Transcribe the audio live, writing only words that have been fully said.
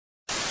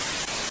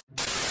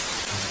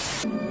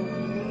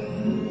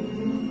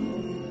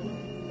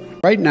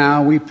Right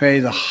now, we pay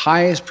the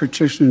highest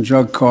prescription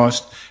drug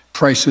cost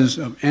prices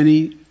of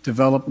any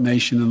developed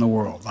nation in the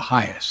world, the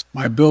highest.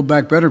 My Build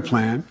Back Better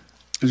plan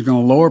is going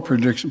to lower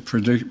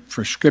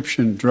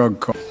prescription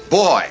drug costs.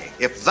 Boy,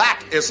 if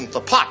that isn't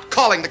the pot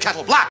calling the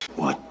kettle black.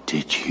 What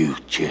did you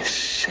just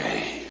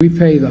say? We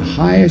pay the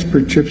highest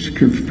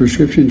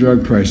prescription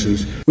drug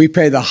prices. We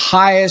pay the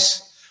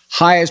highest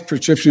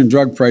prescription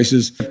drug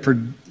prices.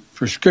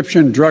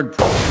 Prescription drug.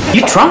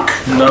 You drunk?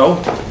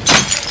 No.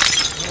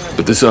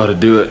 But this ought to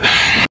do it.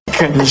 What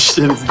kind of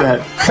shit is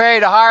that?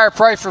 Paid a higher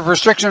price for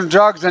prescription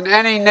drugs than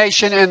any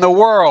nation in the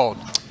world.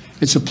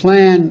 It's a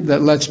plan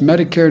that lets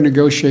Medicare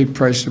negotiate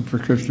price of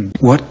prescription.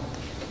 What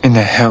in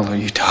the hell are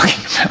you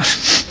talking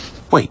about?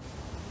 Wait,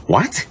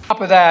 what? On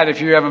top of that,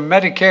 if you have a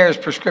Medicare's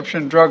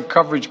prescription drug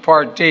coverage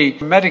Part D,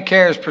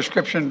 Medicare's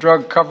prescription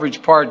drug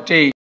coverage Part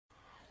D.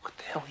 What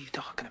the hell are you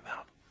talking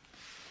about?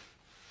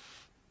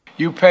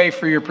 You pay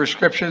for your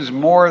prescriptions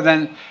more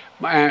than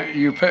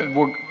you pay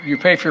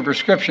for your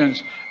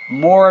prescriptions.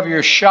 More of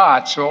your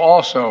shots will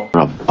also.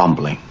 A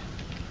bumbling,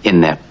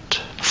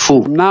 inept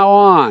fool. From now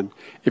on,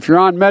 if you're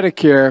on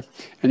Medicare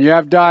and you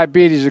have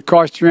diabetes, the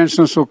cost of your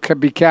insulin will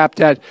be capped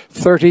at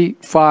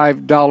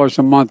 $35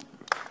 a month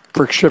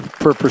per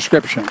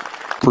prescription.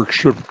 Per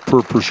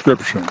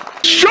prescription.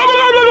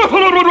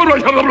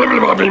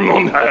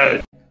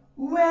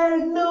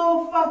 Well,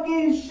 no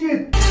fucking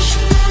shit.